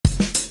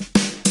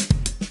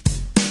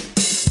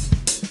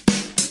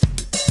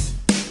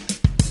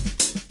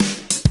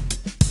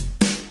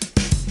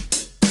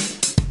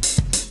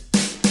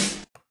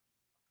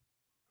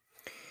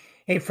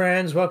Hey,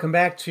 friends, welcome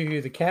back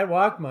to the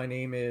Catwalk. My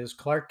name is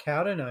Clark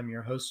Cowden. I'm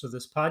your host of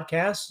this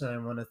podcast, and I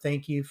want to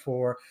thank you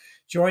for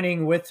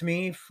joining with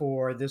me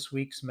for this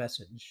week's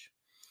message.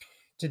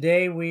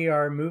 Today, we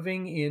are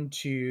moving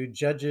into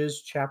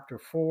Judges chapter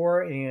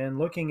 4 and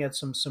looking at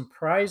some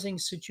surprising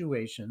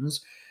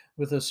situations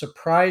with a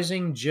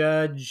surprising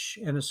judge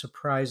and a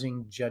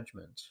surprising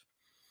judgment.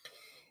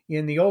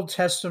 In the Old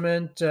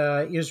Testament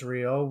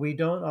Israel, we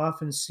don't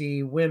often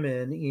see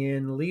women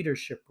in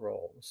leadership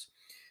roles.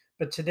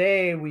 But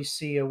today we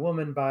see a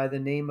woman by the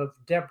name of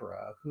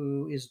Deborah,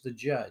 who is the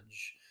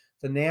judge,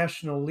 the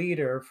national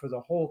leader for the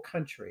whole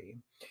country,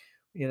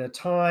 in a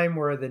time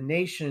where the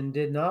nation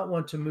did not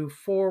want to move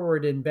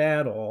forward in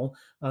battle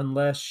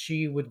unless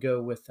she would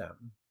go with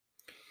them.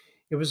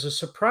 It was a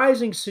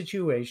surprising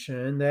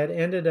situation that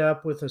ended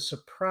up with a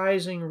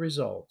surprising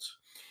result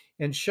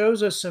and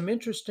shows us some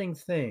interesting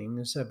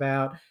things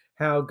about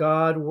how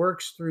God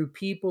works through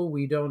people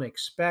we don't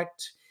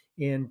expect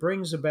and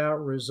brings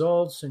about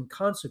results and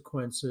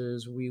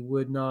consequences we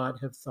would not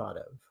have thought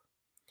of.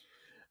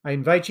 I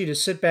invite you to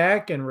sit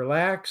back and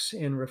relax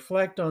and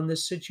reflect on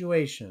this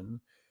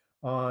situation,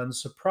 on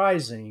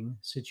surprising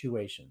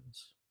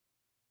situations.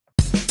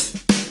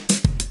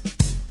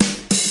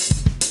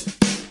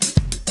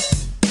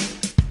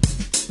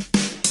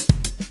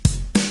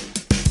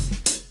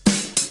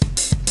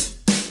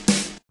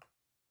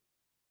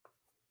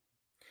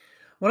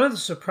 One of the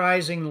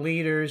surprising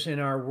leaders in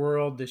our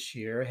world this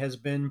year has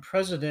been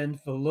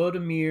President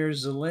Volodymyr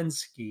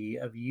Zelensky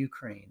of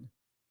Ukraine.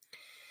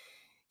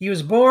 He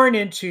was born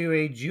into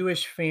a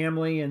Jewish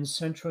family in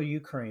central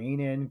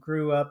Ukraine and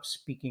grew up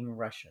speaking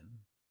Russian.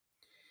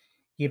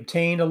 He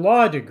obtained a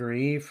law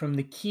degree from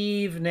the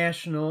Kyiv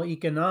National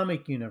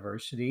Economic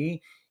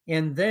University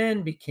and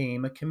then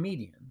became a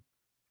comedian.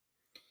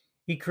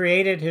 He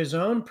created his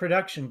own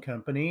production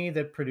company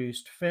that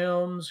produced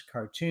films,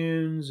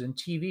 cartoons, and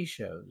TV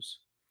shows.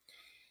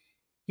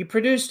 He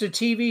produced a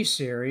TV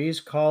series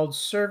called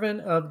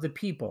Servant of the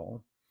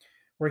People,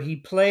 where he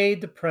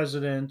played the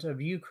president of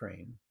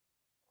Ukraine.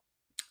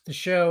 The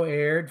show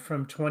aired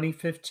from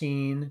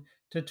 2015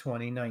 to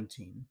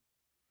 2019.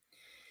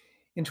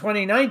 In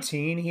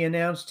 2019, he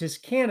announced his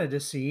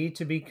candidacy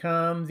to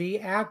become the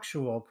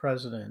actual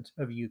president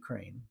of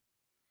Ukraine.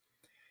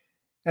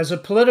 As a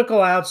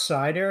political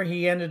outsider,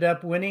 he ended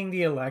up winning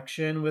the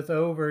election with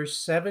over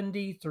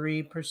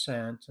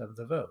 73% of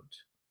the vote.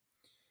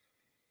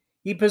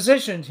 He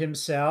positioned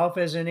himself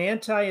as an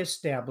anti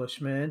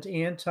establishment,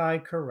 anti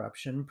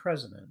corruption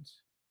president.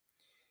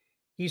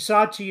 He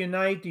sought to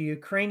unite the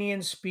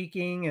Ukrainian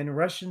speaking and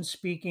Russian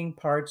speaking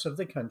parts of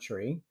the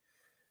country,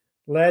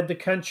 led the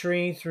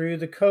country through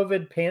the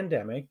COVID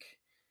pandemic,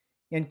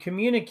 and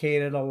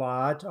communicated a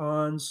lot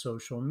on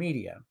social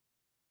media.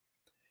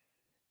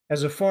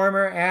 As a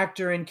former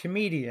actor and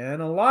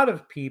comedian, a lot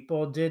of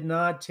people did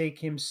not take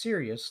him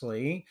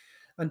seriously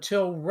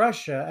until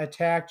Russia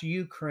attacked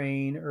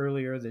Ukraine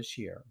earlier this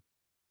year.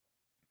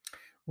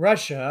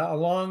 Russia,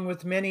 along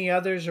with many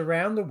others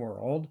around the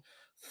world,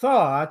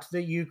 thought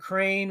that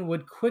Ukraine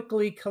would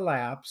quickly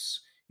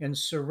collapse and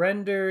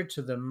surrender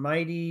to the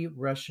mighty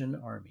Russian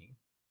army.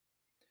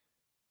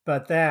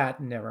 But that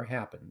never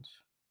happened.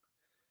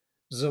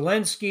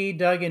 Zelensky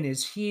dug in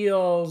his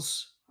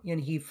heels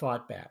and he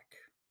fought back.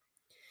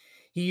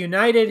 He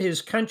united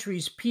his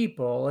country's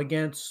people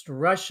against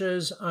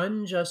Russia's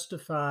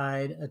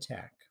unjustified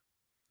attack.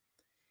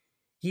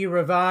 He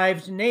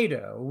revived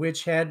NATO,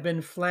 which had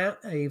been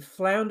a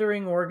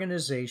floundering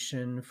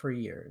organization for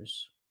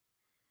years.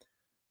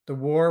 The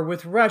war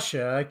with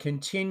Russia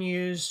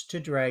continues to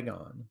drag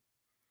on.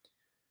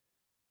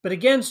 But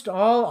against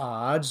all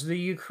odds, the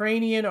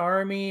Ukrainian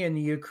army and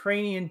the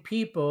Ukrainian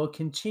people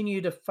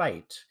continue to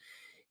fight,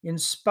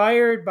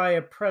 inspired by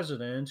a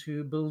president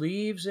who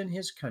believes in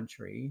his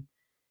country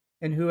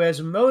and who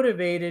has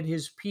motivated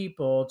his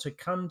people to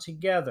come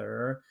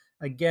together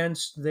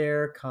against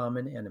their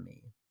common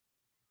enemy.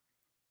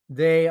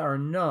 They are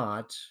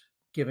not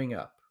giving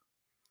up.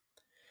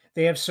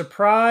 They have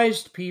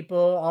surprised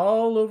people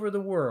all over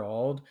the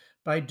world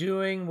by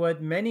doing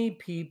what many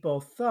people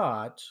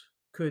thought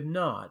could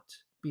not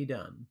be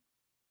done.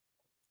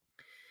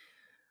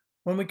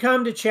 When we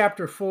come to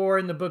chapter 4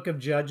 in the book of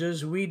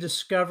Judges, we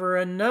discover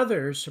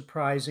another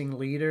surprising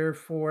leader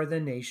for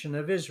the nation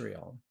of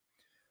Israel,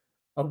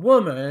 a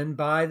woman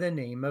by the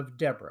name of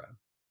Deborah.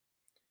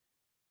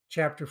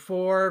 Chapter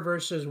 4,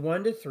 verses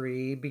 1 to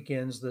 3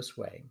 begins this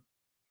way.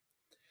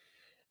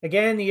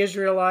 Again, the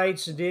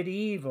Israelites did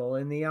evil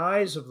in the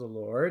eyes of the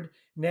Lord,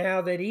 now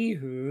that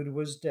Ehud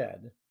was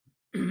dead.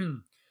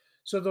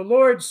 So the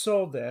Lord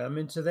sold them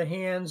into the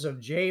hands of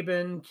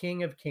Jabin,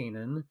 king of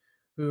Canaan,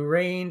 who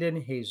reigned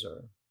in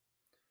Hazor.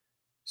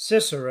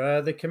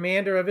 Sisera, the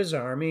commander of his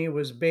army,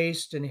 was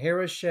based in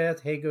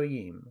Harosheth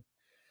Hagoyim.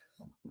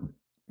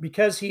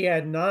 Because he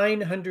had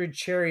 900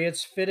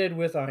 chariots fitted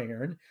with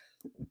iron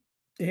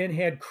and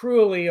had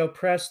cruelly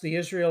oppressed the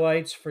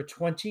Israelites for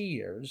 20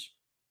 years,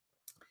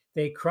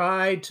 they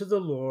cried to the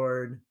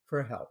Lord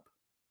for help.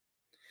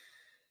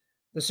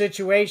 The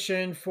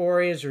situation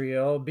for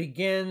Israel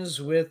begins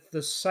with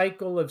the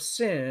cycle of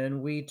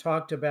sin we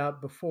talked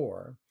about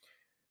before,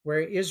 where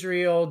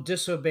Israel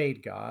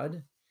disobeyed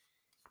God.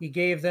 He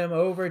gave them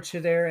over to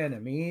their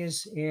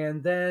enemies,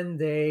 and then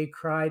they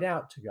cried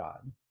out to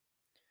God.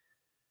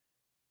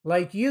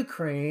 Like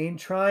Ukraine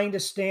trying to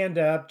stand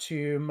up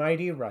to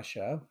mighty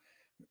Russia,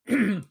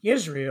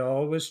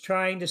 Israel was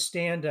trying to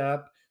stand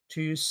up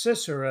to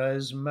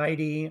Sisera's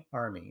mighty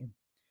army.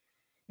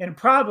 And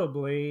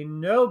probably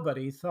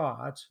nobody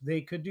thought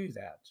they could do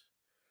that.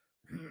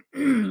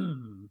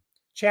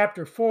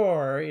 Chapter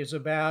 4 is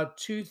about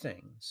two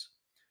things: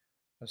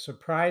 a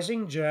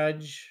surprising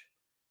judge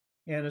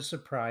and a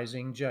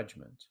surprising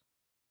judgment.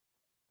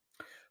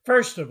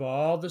 First of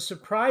all, the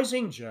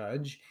surprising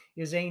judge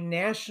is a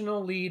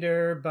national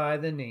leader by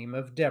the name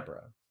of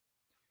Deborah.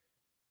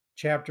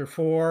 Chapter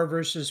 4,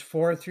 verses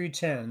 4 through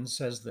 10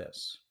 says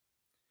this: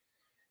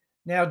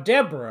 Now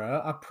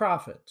Deborah, a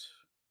prophet,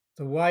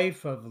 the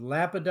wife of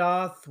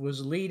Lapidoth,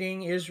 was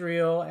leading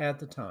Israel at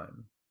the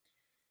time.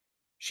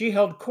 She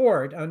held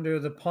court under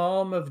the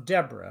palm of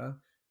Deborah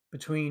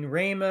between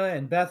Ramah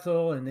and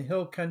Bethel in the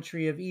hill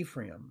country of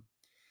Ephraim.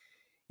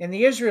 And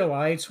the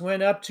Israelites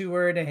went up to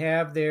her to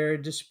have their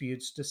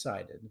disputes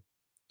decided.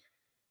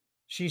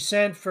 She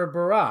sent for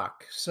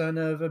Barak, son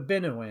of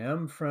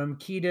Abinoam, from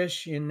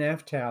Kedesh in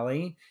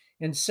Naphtali,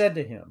 and said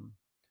to him,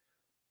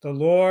 The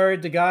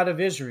Lord, the God of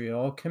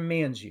Israel,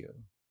 commands you,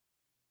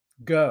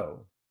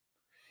 Go,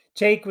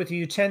 take with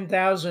you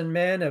 10,000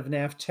 men of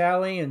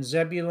Naphtali and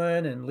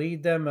Zebulun, and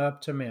lead them up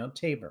to Mount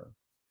Tabor.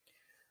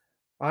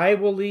 I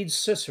will lead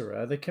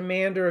Sisera, the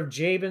commander of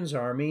Jabin's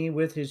army,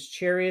 with his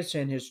chariots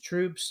and his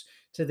troops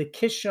to the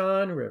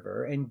Kishon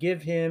River, and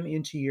give him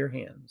into your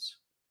hands.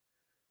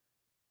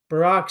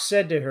 Barak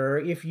said to her,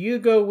 If you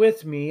go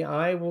with me,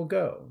 I will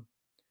go.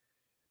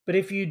 But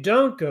if you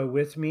don't go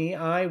with me,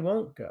 I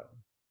won't go.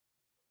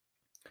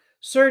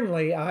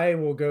 Certainly I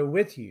will go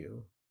with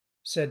you,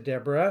 said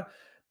Deborah,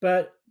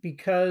 but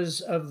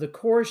because of the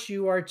course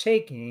you are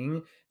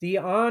taking, the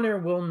honor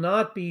will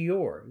not be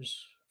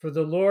yours, for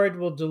the Lord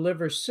will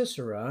deliver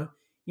Sisera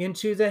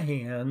into the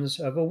hands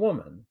of a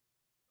woman.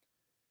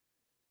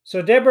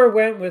 So Deborah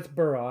went with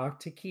Barak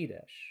to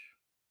Kedesh.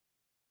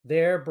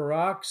 There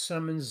Barak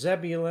summoned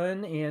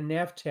Zebulun and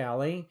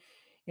Naphtali,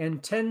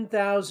 and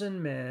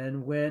 10,000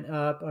 men went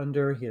up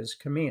under his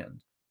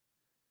command.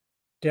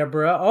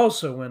 Deborah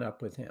also went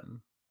up with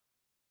him.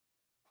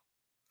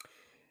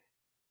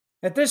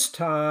 At this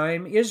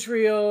time,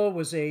 Israel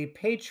was a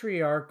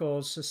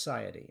patriarchal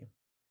society.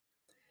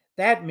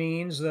 That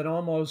means that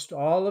almost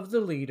all of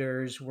the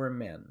leaders were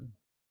men.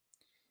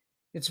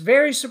 It's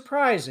very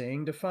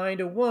surprising to find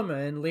a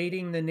woman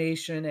leading the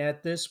nation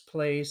at this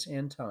place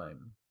and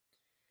time.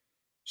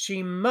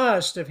 She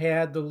must have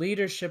had the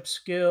leadership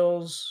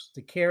skills,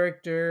 the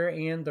character,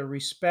 and the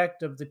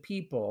respect of the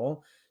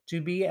people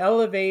to be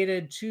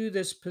elevated to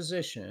this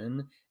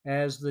position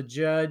as the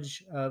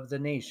judge of the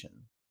nation.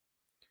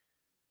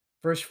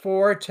 Verse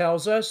 4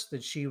 tells us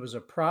that she was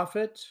a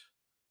prophet,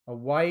 a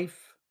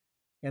wife,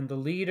 and the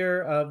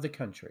leader of the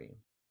country.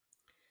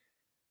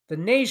 The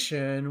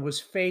nation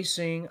was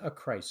facing a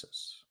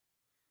crisis.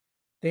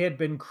 They had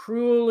been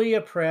cruelly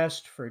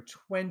oppressed for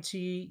 20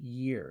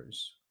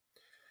 years.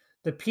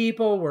 The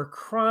people were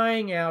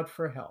crying out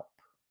for help.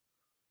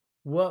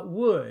 What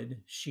would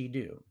she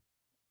do?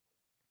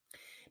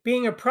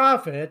 Being a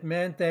prophet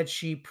meant that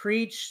she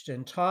preached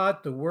and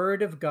taught the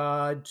word of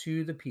God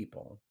to the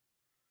people.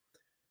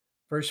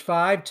 Verse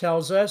 5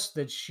 tells us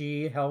that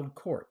she held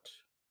court.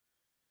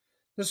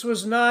 This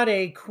was not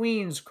a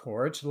queen's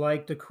court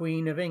like the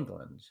Queen of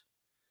England.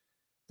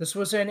 This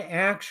was an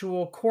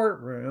actual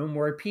courtroom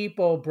where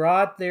people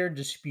brought their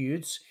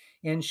disputes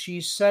and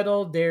she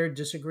settled their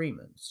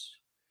disagreements.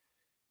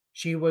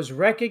 She was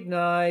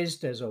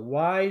recognized as a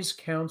wise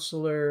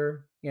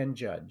counselor and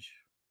judge.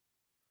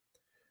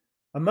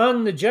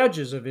 Among the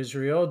judges of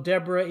Israel,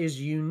 Deborah is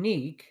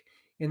unique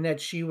in that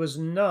she was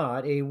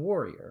not a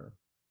warrior.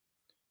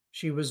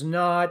 She was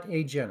not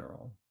a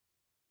general.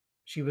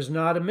 She was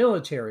not a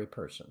military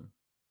person.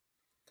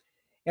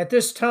 At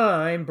this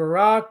time,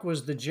 Barak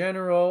was the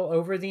general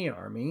over the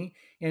army,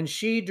 and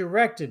she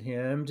directed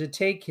him to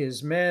take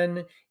his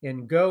men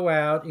and go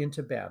out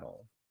into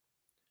battle.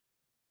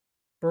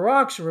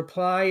 Barak's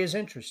reply is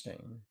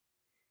interesting.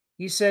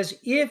 He says,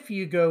 If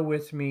you go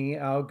with me,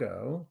 I'll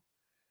go.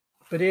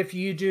 But if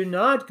you do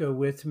not go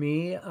with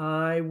me,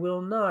 I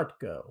will not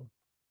go.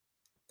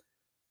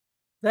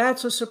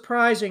 That's a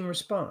surprising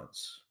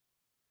response.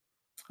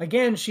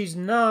 Again, she's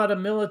not a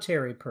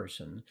military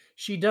person.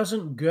 She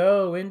doesn't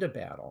go into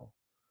battle.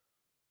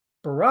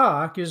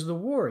 Barak is the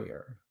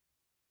warrior.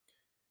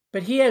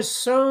 But he has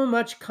so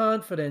much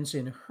confidence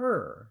in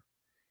her.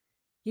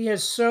 He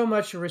has so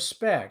much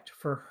respect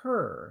for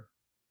her.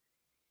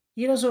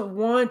 He doesn't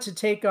want to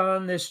take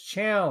on this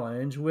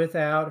challenge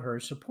without her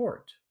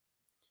support.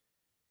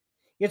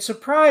 It's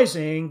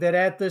surprising that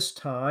at this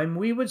time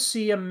we would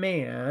see a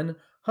man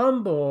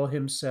humble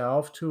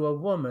himself to a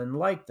woman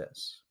like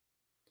this.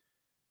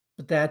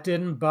 But that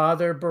didn't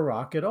bother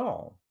Barak at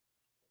all.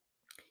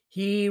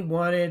 He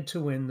wanted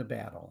to win the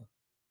battle.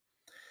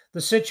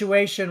 The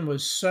situation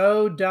was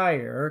so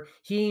dire,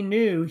 he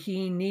knew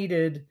he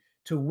needed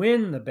to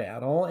win the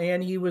battle,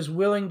 and he was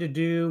willing to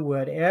do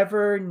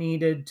whatever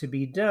needed to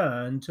be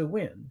done to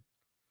win.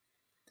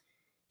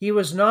 He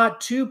was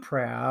not too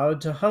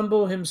proud to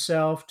humble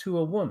himself to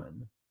a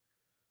woman,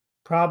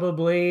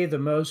 probably the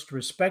most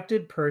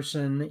respected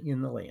person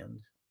in the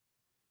land.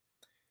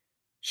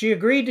 She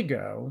agreed to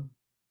go,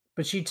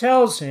 but she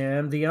tells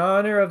him the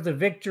honor of the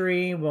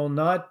victory will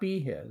not be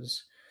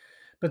his,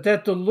 but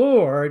that the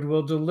Lord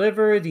will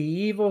deliver the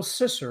evil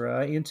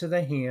Sisera into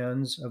the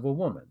hands of a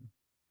woman.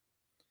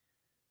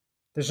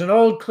 There's an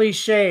old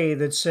cliche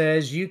that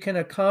says you can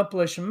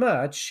accomplish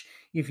much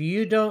if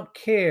you don't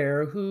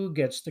care who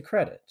gets the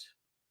credit.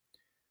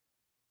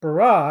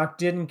 Barak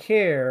didn't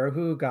care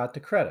who got the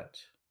credit.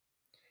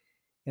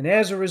 And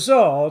as a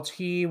result,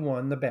 he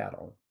won the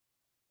battle.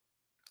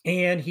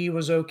 And he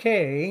was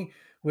okay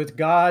with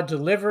God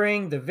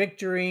delivering the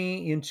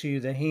victory into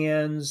the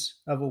hands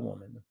of a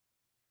woman.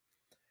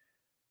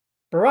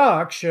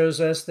 Barak shows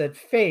us that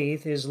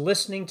faith is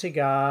listening to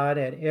God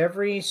at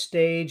every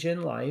stage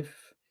in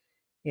life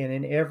and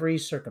in every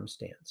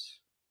circumstance.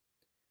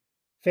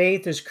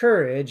 Faith is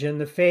courage in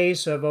the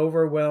face of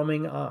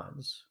overwhelming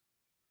odds.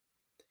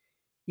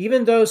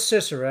 Even though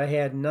Sisera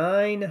had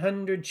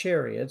 900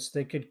 chariots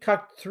that could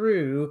cut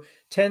through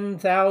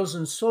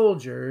 10,000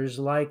 soldiers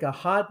like a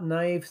hot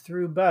knife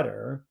through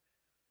butter,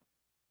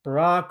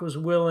 Barak was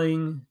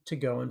willing to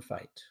go and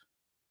fight.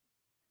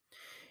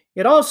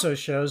 It also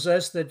shows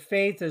us that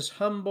faith is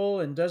humble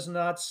and does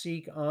not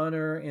seek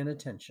honor and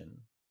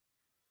attention.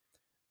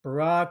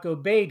 Barak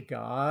obeyed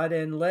God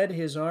and led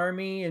his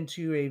army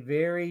into a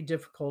very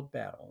difficult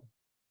battle.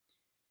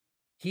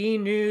 He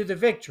knew the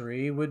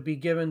victory would be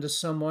given to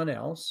someone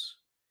else,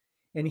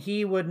 and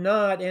he would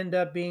not end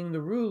up being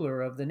the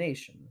ruler of the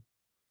nation.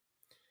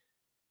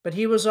 But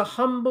he was a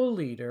humble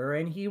leader,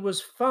 and he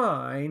was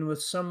fine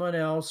with someone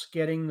else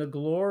getting the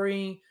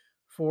glory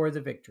for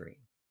the victory.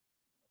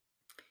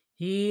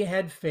 He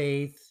had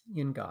faith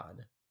in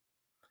God.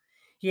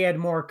 He had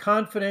more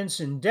confidence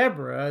in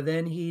Deborah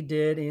than he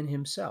did in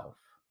himself.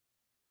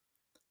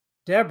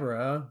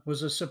 Deborah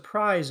was a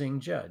surprising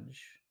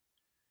judge.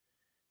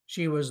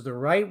 She was the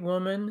right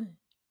woman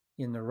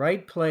in the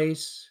right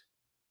place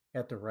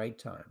at the right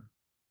time.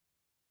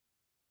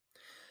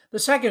 The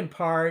second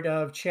part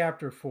of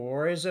chapter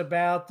 4 is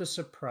about the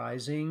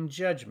surprising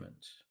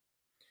judgment.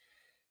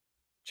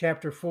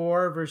 Chapter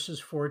 4, verses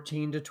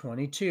 14 to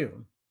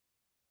 22.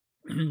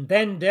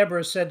 Then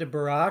Deborah said to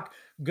Barak,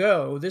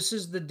 "Go, this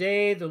is the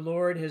day the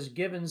Lord has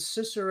given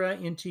Sisera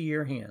into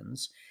your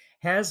hands.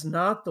 Has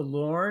not the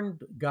Lord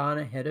gone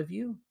ahead of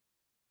you?"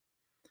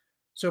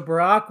 So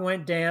Barak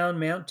went down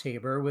Mount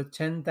Tabor with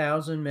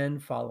 10,000 men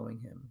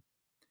following him.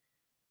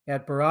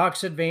 At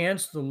Barak's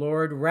advance, the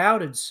Lord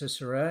routed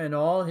Sisera and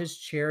all his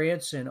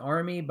chariots and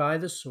army by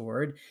the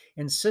sword,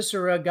 and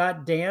Sisera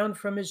got down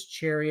from his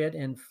chariot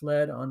and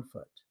fled on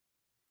foot.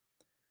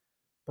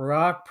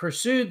 Barak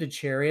pursued the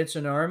chariots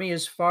and army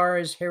as far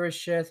as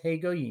Harosheth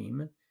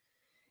Hagoyim,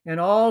 and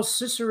all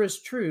Sisera's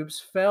troops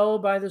fell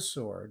by the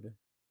sword.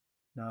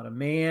 Not a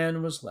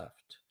man was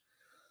left.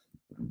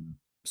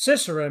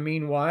 Sisera,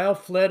 meanwhile,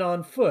 fled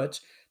on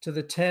foot to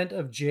the tent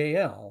of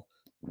Jael,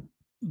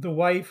 the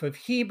wife of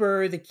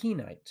Heber the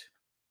Kenite,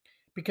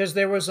 because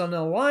there was an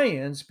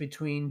alliance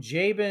between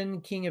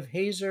Jabin, king of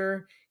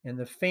Hazor, and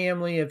the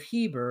family of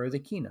Heber the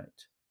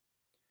Kenite.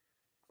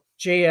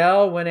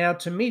 Jael went out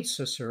to meet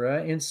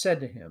Sisera and said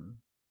to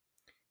him,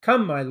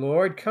 "Come, my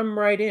lord, come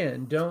right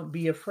in, don't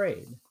be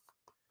afraid."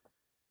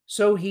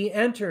 So he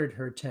entered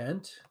her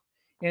tent,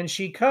 and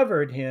she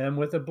covered him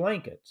with a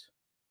blanket.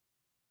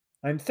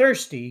 "I'm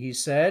thirsty," he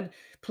said.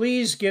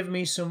 "Please give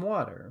me some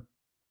water."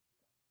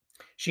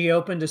 She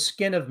opened a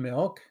skin of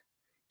milk,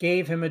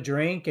 gave him a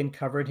drink, and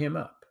covered him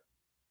up.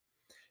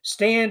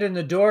 "Stand in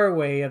the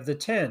doorway of the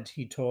tent,"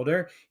 he told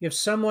her. "If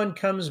someone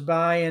comes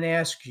by and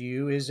asks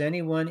you, 'Is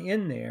anyone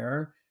in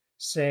there?'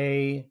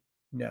 say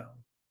no."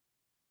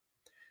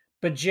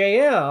 But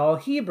Jael,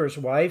 Heber's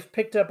wife,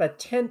 picked up a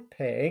tent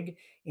peg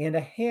and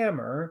a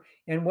hammer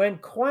and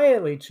went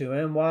quietly to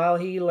him while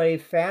he lay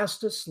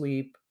fast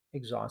asleep,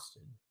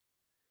 exhausted.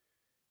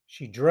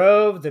 She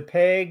drove the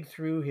peg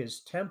through his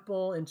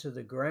temple into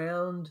the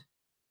ground,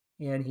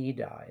 and he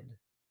died.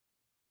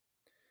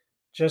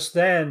 Just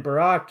then,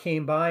 Barak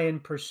came by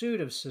in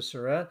pursuit of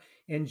Sisera,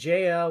 and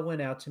Jael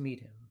went out to meet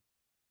him.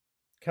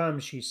 "Come,"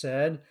 she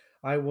said,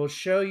 "I will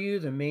show you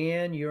the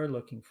man you're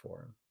looking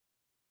for."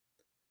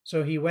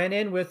 So he went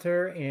in with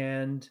her,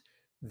 and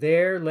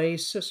there lay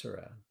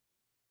Sisera,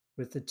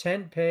 with the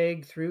tent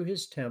peg through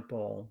his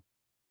temple,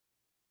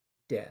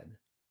 dead.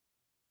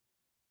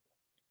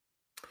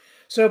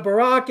 So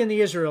Barak and the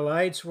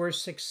Israelites were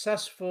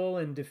successful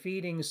in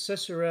defeating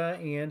Sisera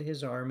and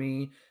his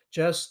army,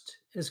 just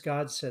as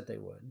God said they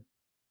would.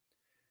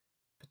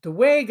 But the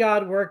way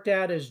God worked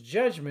out his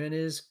judgment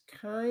is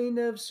kind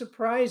of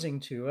surprising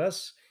to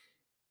us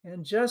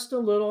and just a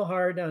little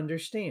hard to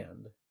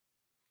understand.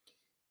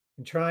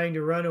 In trying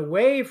to run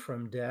away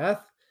from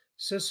death,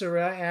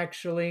 Sisera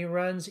actually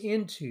runs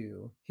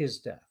into his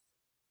death.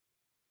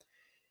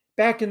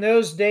 Back in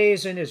those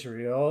days in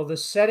Israel, the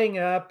setting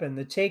up and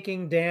the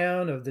taking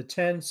down of the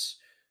tents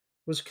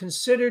was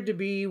considered to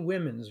be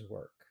women's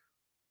work.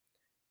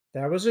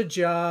 That was a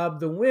job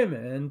the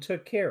women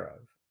took care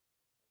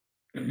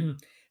of.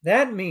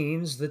 That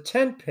means the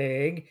tent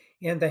peg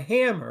and the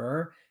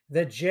hammer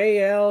that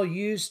Jael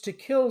used to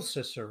kill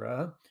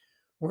Sisera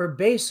were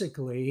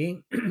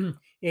basically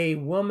a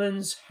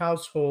woman's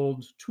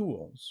household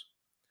tools.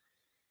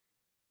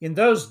 In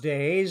those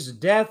days,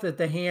 death at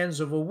the hands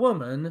of a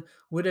woman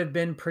would have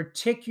been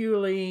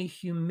particularly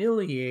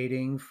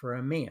humiliating for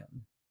a man.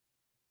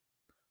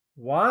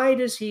 Why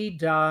does he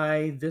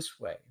die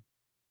this way?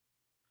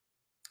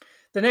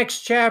 The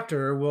next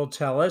chapter will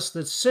tell us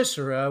that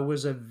Sisera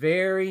was a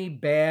very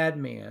bad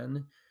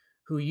man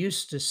who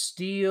used to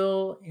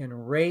steal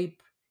and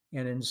rape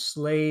and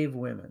enslave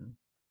women.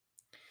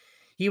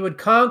 He would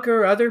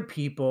conquer other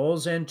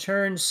peoples and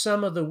turn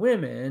some of the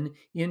women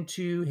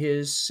into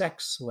his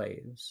sex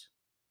slaves.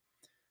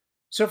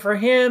 So, for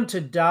him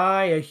to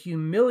die a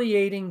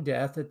humiliating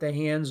death at the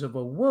hands of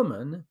a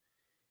woman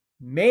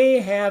may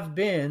have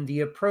been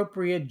the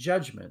appropriate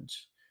judgment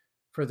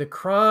for the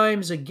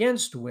crimes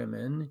against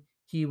women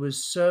he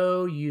was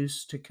so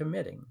used to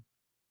committing.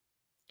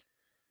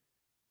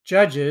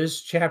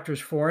 Judges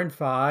chapters 4 and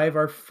 5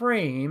 are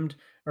framed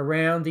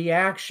around the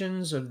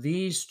actions of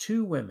these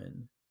two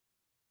women,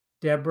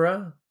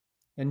 Deborah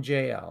and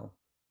Jael.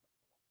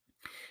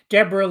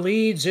 Deborah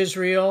leads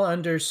Israel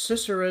under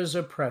Sisera's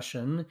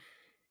oppression,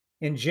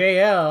 and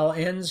Jael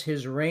ends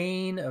his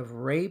reign of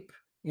rape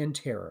and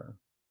terror.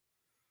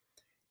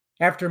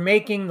 After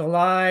making the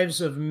lives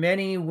of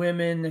many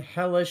women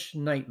hellish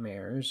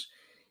nightmares,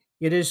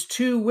 it is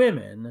two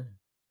women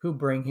who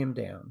bring him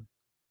down.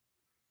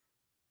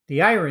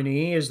 The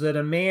irony is that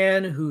a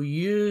man who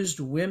used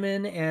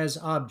women as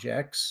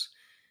objects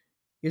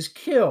is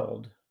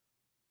killed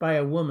by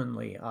a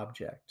womanly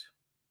object.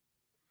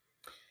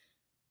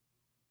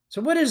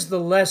 So, what is the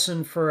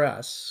lesson for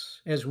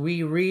us as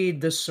we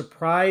read this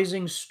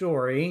surprising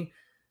story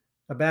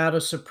about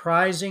a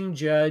surprising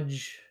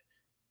judge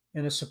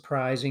and a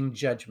surprising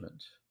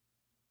judgment?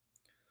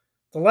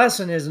 The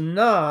lesson is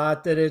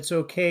not that it's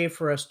okay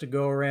for us to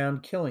go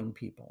around killing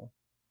people.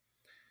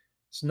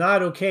 It's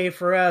not okay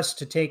for us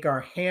to take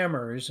our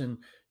hammers and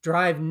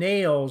drive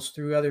nails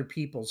through other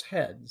people's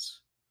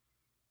heads.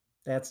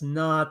 That's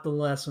not the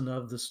lesson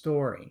of the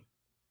story.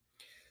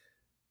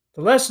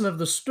 The lesson of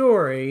the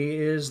story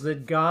is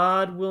that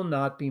God will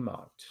not be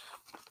mocked.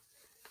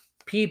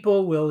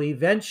 People will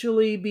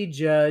eventually be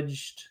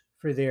judged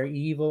for their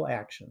evil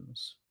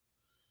actions.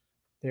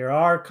 There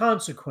are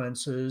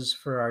consequences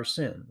for our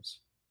sins.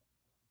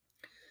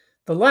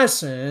 The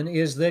lesson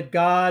is that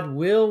God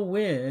will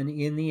win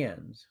in the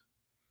end.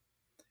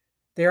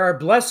 There are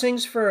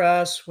blessings for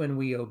us when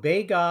we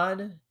obey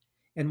God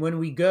and when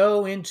we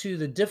go into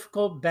the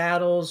difficult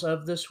battles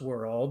of this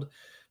world,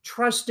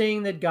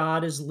 trusting that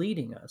God is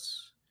leading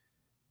us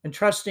and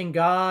trusting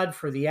God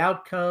for the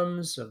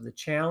outcomes of the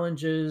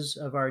challenges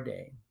of our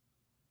day.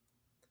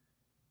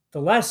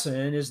 The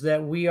lesson is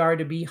that we are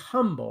to be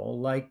humble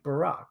like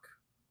Barak.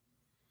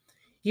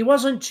 He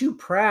wasn't too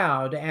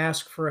proud to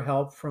ask for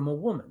help from a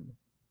woman.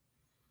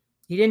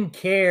 He didn't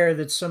care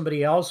that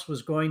somebody else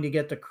was going to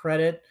get the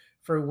credit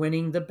for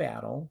winning the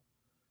battle.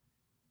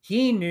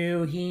 He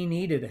knew he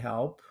needed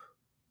help,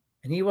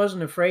 and he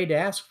wasn't afraid to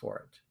ask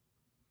for it.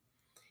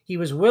 He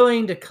was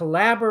willing to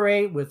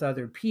collaborate with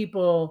other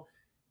people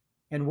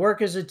and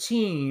work as a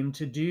team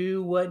to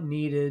do what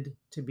needed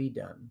to be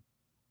done.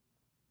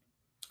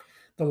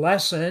 The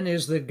lesson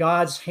is that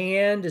God's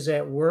hand is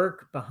at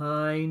work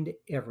behind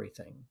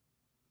everything.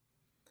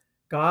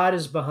 God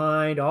is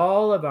behind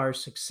all of our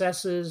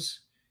successes,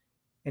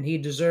 and he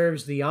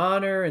deserves the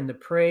honor and the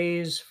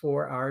praise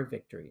for our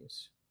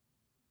victories.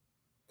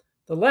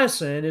 The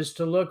lesson is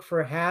to look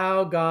for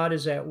how God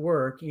is at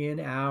work in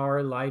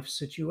our life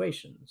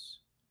situations.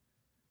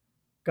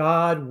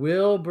 God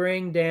will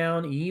bring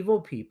down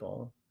evil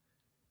people,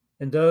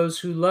 and those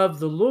who love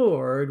the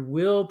Lord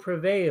will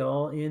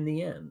prevail in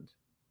the end.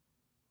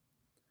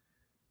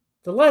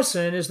 The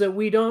lesson is that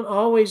we don't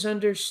always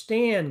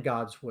understand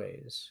God's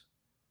ways,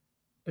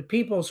 but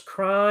people's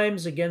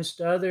crimes against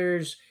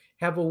others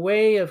have a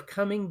way of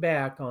coming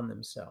back on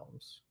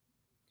themselves.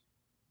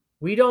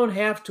 We don't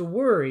have to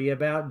worry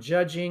about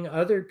judging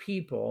other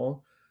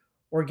people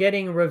or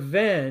getting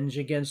revenge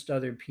against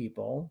other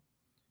people,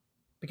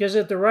 because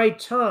at the right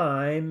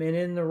time and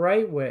in the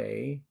right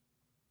way,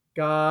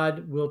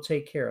 God will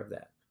take care of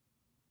that.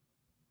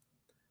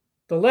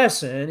 The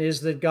lesson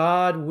is that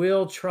God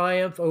will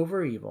triumph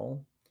over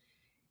evil,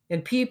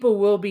 and people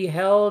will be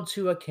held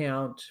to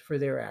account for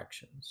their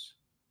actions.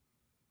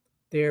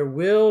 There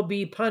will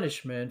be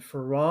punishment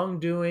for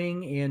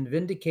wrongdoing and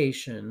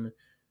vindication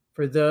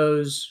for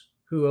those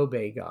who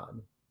obey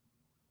God.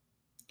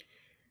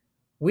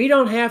 We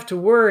don't have to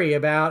worry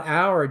about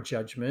our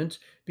judgment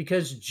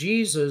because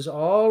Jesus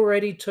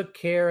already took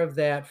care of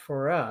that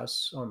for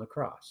us on the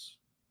cross.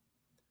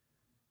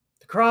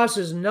 The cross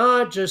is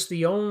not just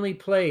the only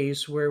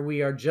place where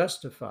we are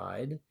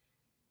justified,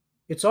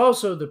 it's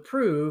also the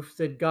proof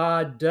that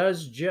God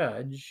does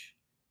judge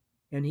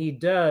and he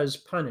does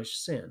punish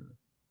sin.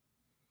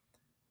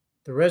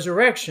 The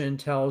resurrection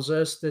tells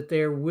us that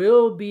there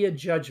will be a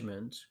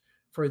judgment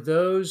for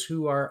those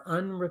who are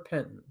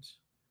unrepentant,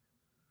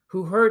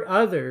 who hurt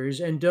others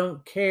and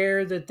don't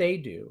care that they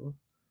do,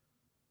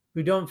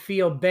 who don't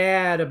feel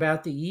bad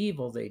about the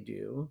evil they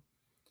do,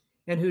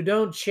 and who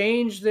don't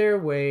change their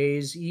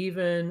ways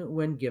even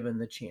when given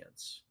the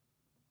chance.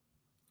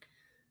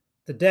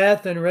 The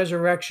death and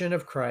resurrection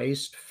of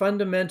Christ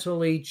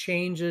fundamentally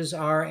changes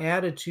our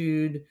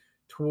attitude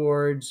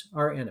towards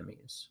our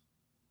enemies.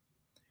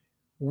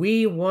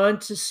 We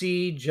want to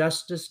see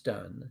justice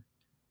done,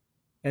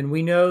 and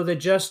we know that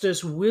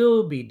justice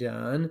will be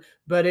done,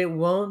 but it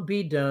won't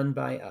be done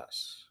by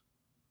us.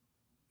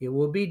 It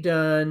will be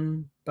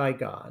done by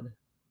God.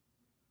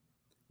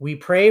 We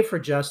pray for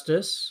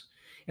justice,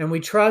 and we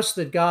trust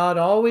that God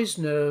always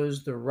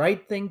knows the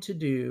right thing to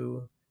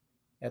do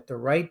at the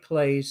right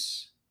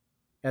place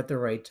at the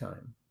right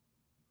time.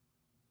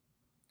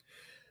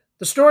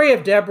 The story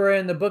of Deborah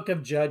in the book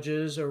of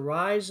Judges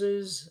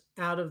arises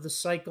out of the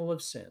cycle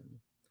of sin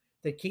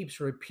that keeps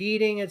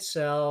repeating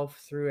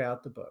itself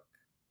throughout the book.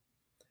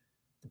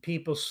 The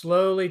people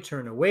slowly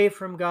turn away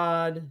from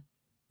God.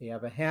 They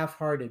have a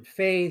half-hearted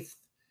faith.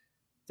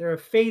 They're a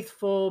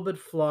faithful but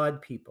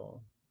flawed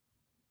people.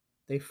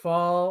 They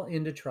fall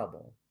into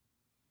trouble.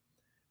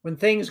 When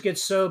things get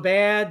so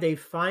bad, they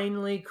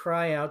finally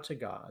cry out to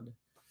God.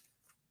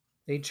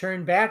 They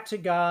turn back to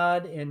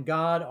God, and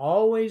God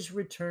always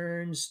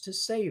returns to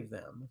save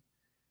them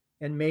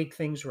and make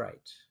things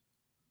right.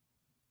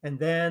 And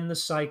then the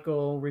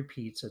cycle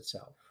repeats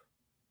itself.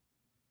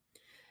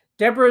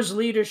 Deborah's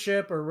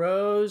leadership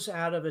arose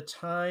out of a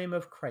time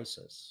of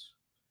crisis,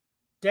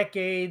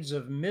 decades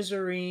of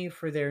misery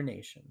for their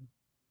nation.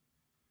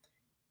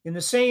 In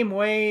the same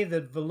way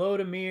that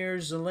Volodymyr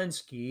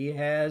Zelensky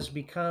has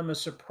become a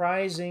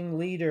surprising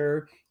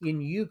leader in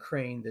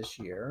Ukraine this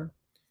year,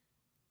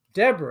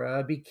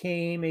 Deborah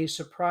became a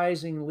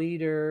surprising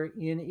leader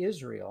in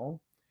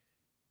Israel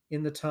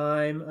in the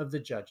time of the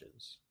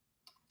judges.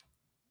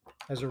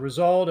 As a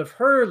result of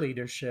her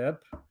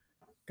leadership,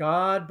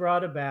 God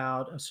brought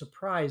about a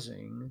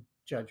surprising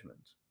judgment.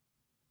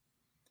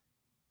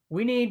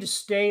 We need to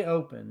stay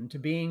open to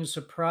being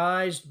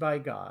surprised by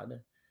God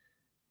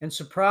and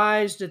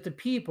surprised at the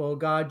people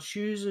God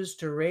chooses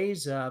to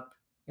raise up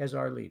as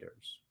our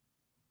leaders.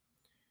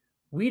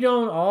 We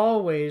don't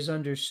always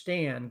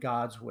understand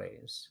God's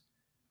ways,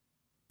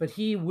 but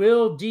he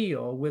will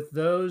deal with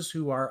those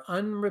who are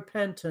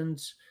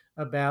unrepentant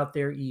about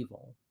their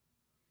evil.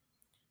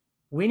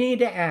 We need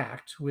to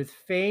act with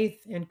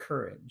faith and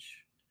courage,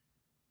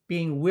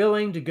 being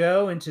willing to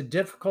go into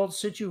difficult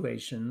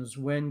situations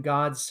when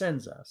God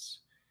sends us,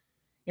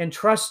 and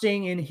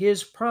trusting in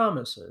his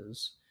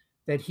promises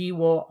that he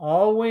will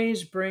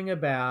always bring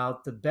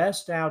about the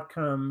best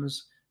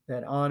outcomes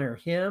that honor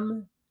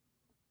him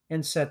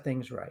and set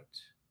things right.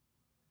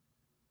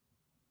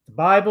 The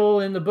Bible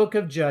in the book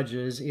of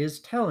Judges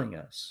is telling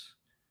us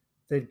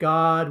that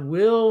God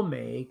will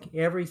make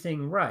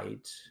everything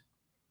right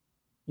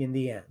in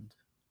the end.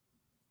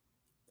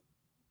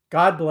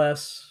 God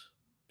bless.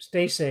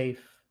 Stay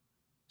safe.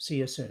 See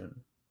you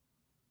soon.